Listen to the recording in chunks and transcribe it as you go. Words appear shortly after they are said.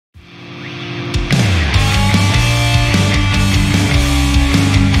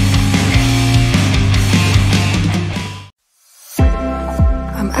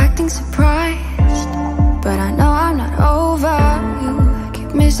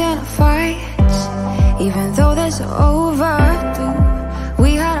missing our fights, even though they're so overdue.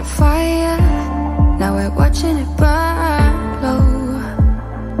 We had a fire, now we're watching it burn low.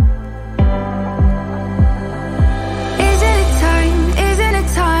 Isn't it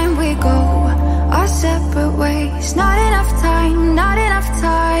time we go our separate ways? Not enough time, not enough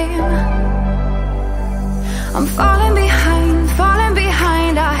time. I'm falling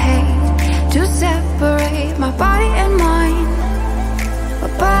behind, I hate to separate my body and mind, my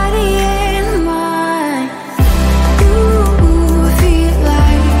body and mind. You feel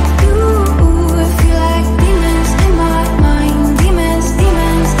like demons in my mind, demons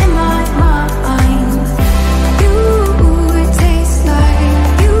in my mind. You taste like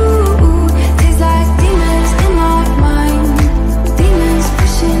demons in my mind, demons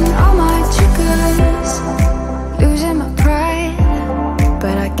pushing all my triggers, losing my pride,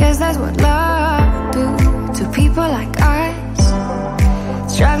 but I guess that's what love do to people like us,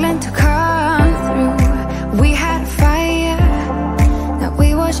 struggling to come through. We had a fire that we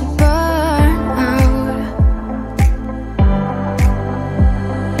watch it burn out.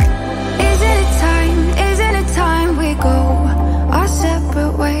 Isn't it time we go our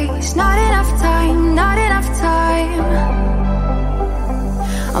separate ways? Not enough time, not enough time.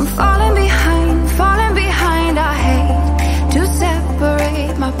 I'm falling behind, I hate to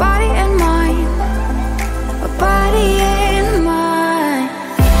separate my body and mind, my body and mind.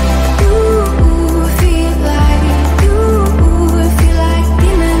 You feel like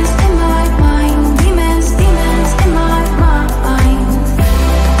demons in my mind, demons in my mind.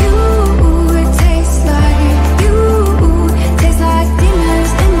 You taste like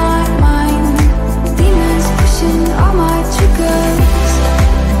demons in my mind, demons pushing all my triggers,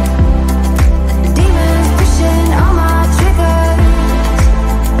 demons pushing all my triggers,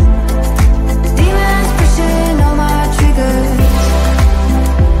 demons pushing all my triggers,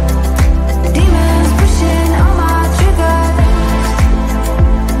 demons pushing all my triggers,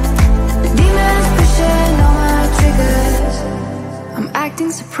 demons pushing all my triggers. I'm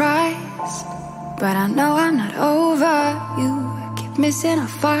acting surprised, but I know I'm not over you. Keep missing our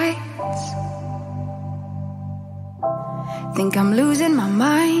fights, think I'm losing my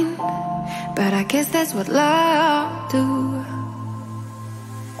mind, but I guess that's what love do.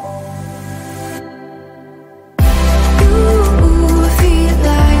 You feel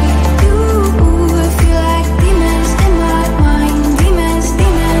like demons in my mind, demons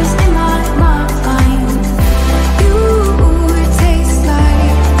in my mind. You taste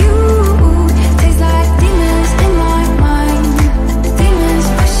like demons in my mind, demons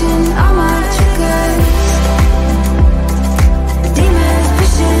pushing all my triggers, demons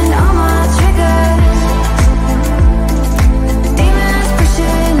pushing all my triggers, demons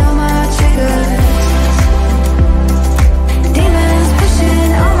pushing all my triggers, demons pushing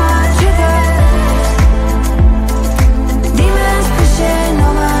all my triggers, demons pushing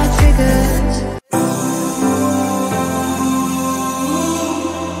all my triggers.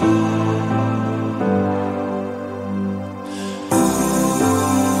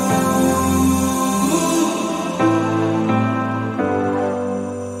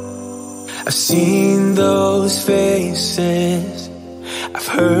 I've seen those faces, I've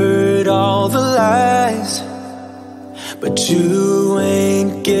heard all the lies, but you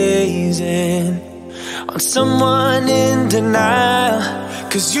ain't gazing on someone in denial.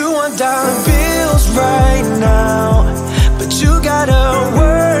 'Cause you want dollar bills right now, but you gotta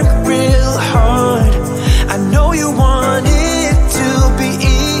work real hard. I know you want it to be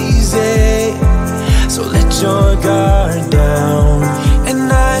easy, so let your guard down. And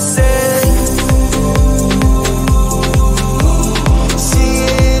I said, see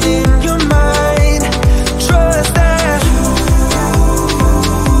it in your mind, trust that,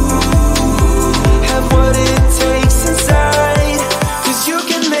 have what it takes inside, 'cause you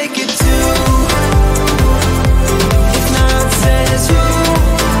can make it too. If not says who,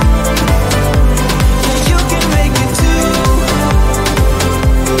 yeah, you can make it too.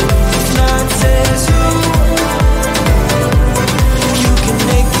 If not says who, you can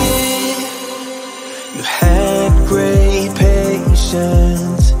make it. You had great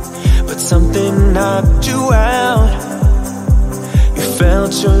patience, but something knocked you out. You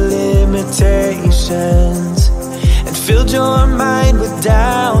felt your limitations and filled your mind with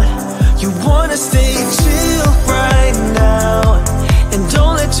doubt. You wanna stay chill right now, and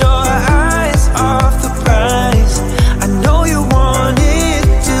don't let your eyes off the prize. I know you want it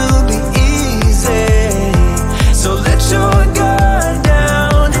to be easy, so let your guard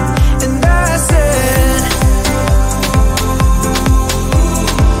down. And I said,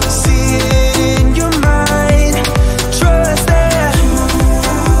 see it in your mind, trust that,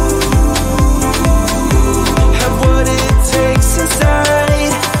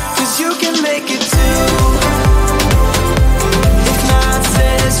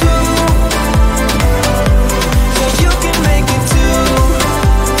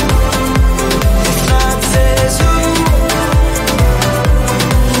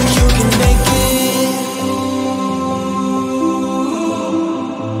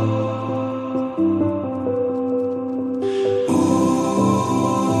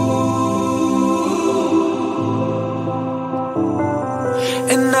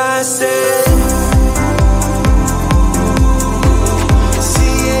 I said.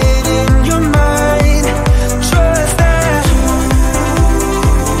 See it in your mind, trust that.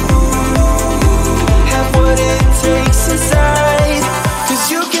 Have what it takes inside, 'cause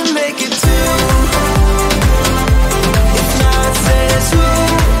you can make it too. If not, says who?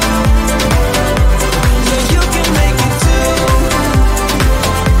 Yeah, you can make it too.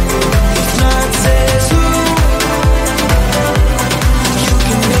 If not, says who? You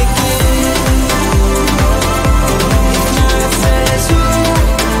can make it. If not, says who?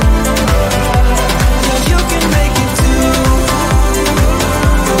 Yeah, you can make it too.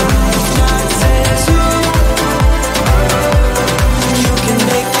 If not, says who? You can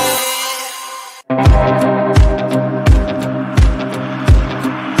make it.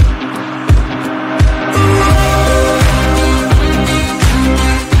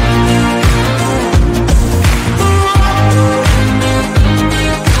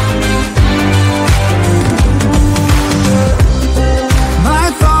 My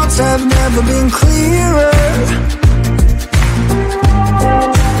thoughts have never been clearer.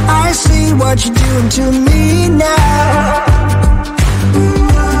 I see what you're doing to me now.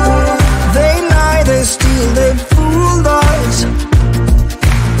 They lie, they steal, they fooled us.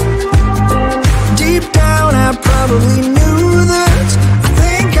 Deep down I probably knew this. I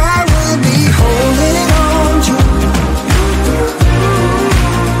think I will be holding on to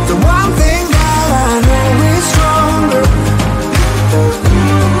the one thing that I know is stronger.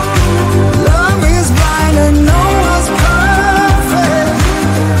 Love is blind and no one's perfect.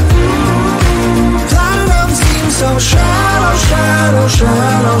 Platinum seems so shallow, shallow,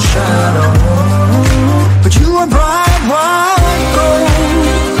 shallow, shallow. But you are bright white gold.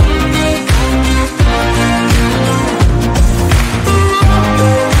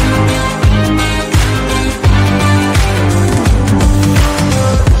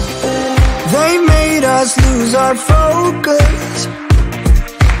 They made us lose our focus.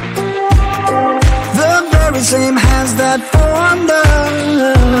 The very same hands that formed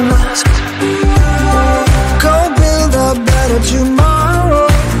us. Go build a better tomorrow.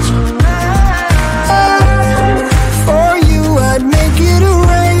 For you I'd make it a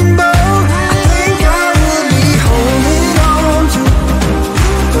rainbow. I think I will be holding on to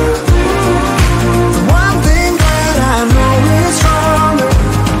the one thing that I know is stronger.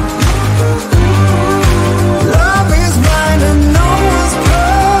 Love is blind and no one's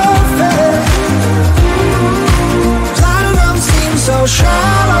perfect. Platinum seems so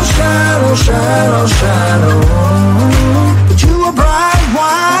shallow, shallow, shallow, shallow. But you are bright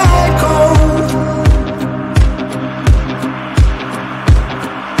white gold.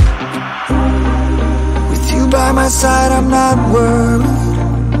 With you by my side I'm not worried.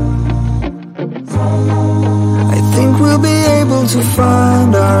 I think we'll be able to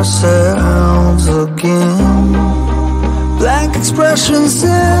find ourselves again. Blank expressions,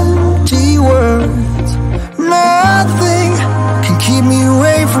 empty words. Nothing can keep me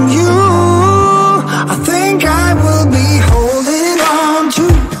away from you. I think I will be holding on to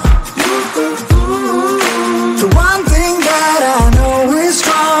the one thing that I know is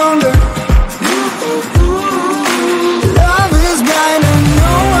stronger. Love is blind and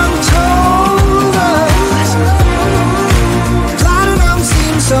no one told us. Platinum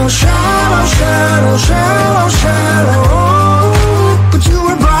seems so shallow, shallow, shallow, shallow. But you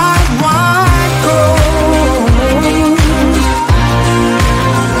were bright white gold.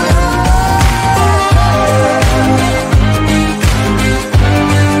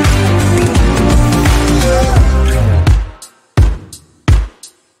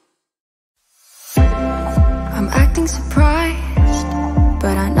 I'm acting surprised,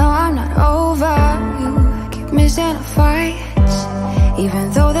 but I know I'm not over you. Keep missing our fights, even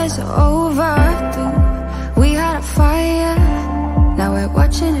though they're so overdue. We had a fire, now we're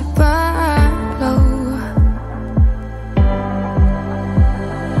watching it burn low.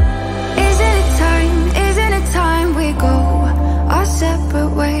 Isn't it time we go our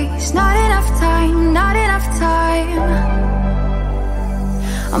separate ways? Not enough time, not enough time.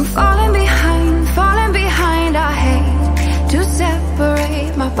 I'm falling behind, I hate to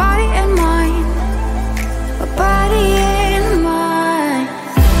separate my body and mind, my body and mind.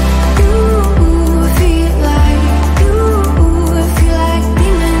 You feel like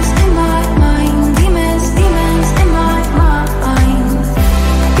demons in my mind, demons in my mind.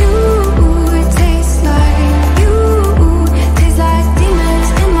 You taste like demons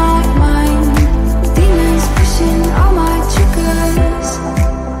in my mind, demons pushing all my triggers.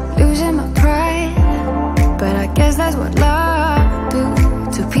 Losing my pride, but I guess that's what love do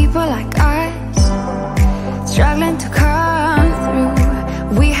to people like us, struggling to come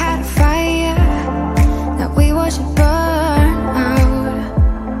through. We had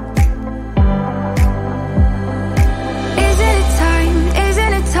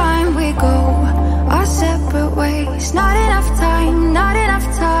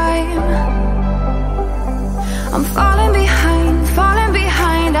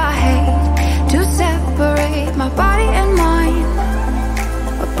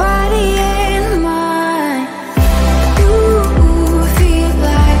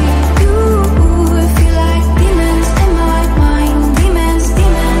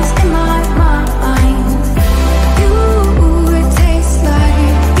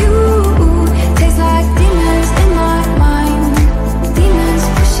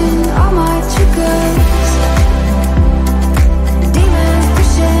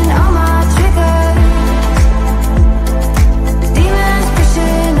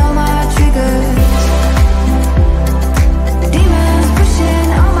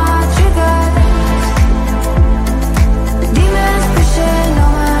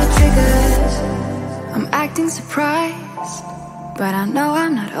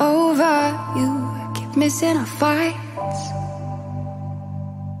missing our fights.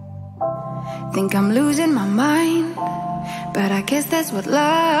 Think I'm losing my mind, but I guess that's what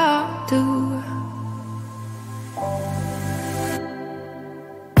love do.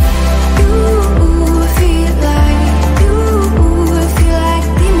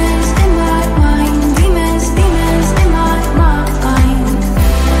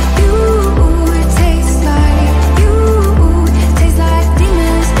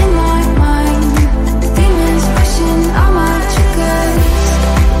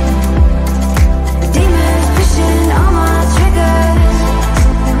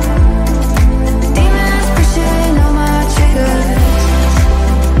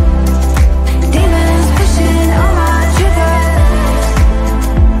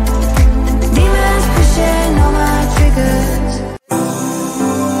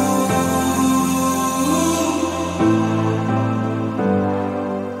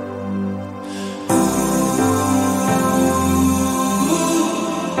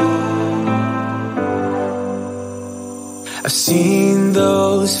 I've seen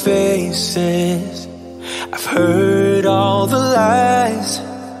those faces, I've heard all the lies,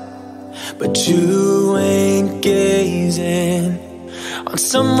 but you ain't gazing on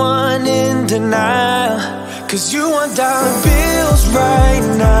someone in denial. 'Cause you want dollar bills right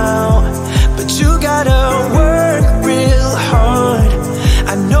now, but you gotta work real hard.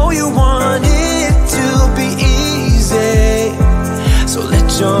 I know you want it to be easy, so let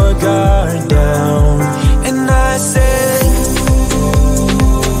your guard down. And I said,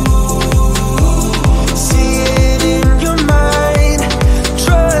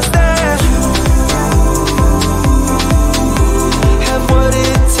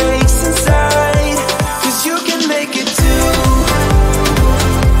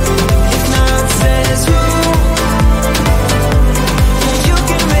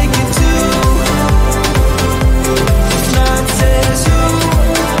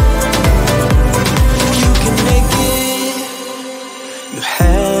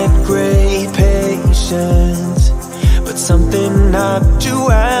 but something knocked you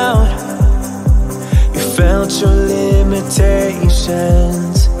out. You felt your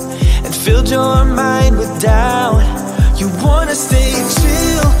limitations and filled your mind with doubt. You wanna stay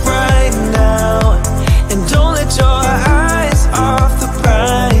chill right now and don't let your eyes off the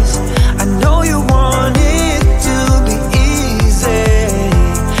prize. I know you want it to be easy,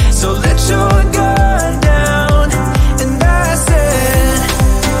 so let your guard down. And I said,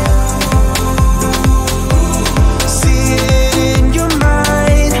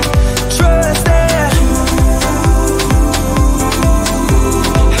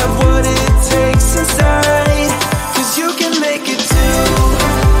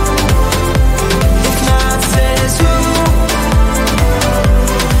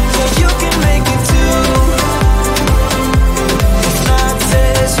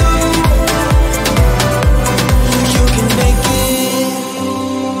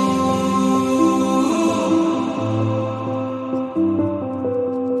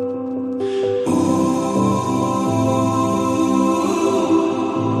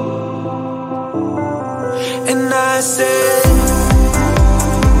 and I said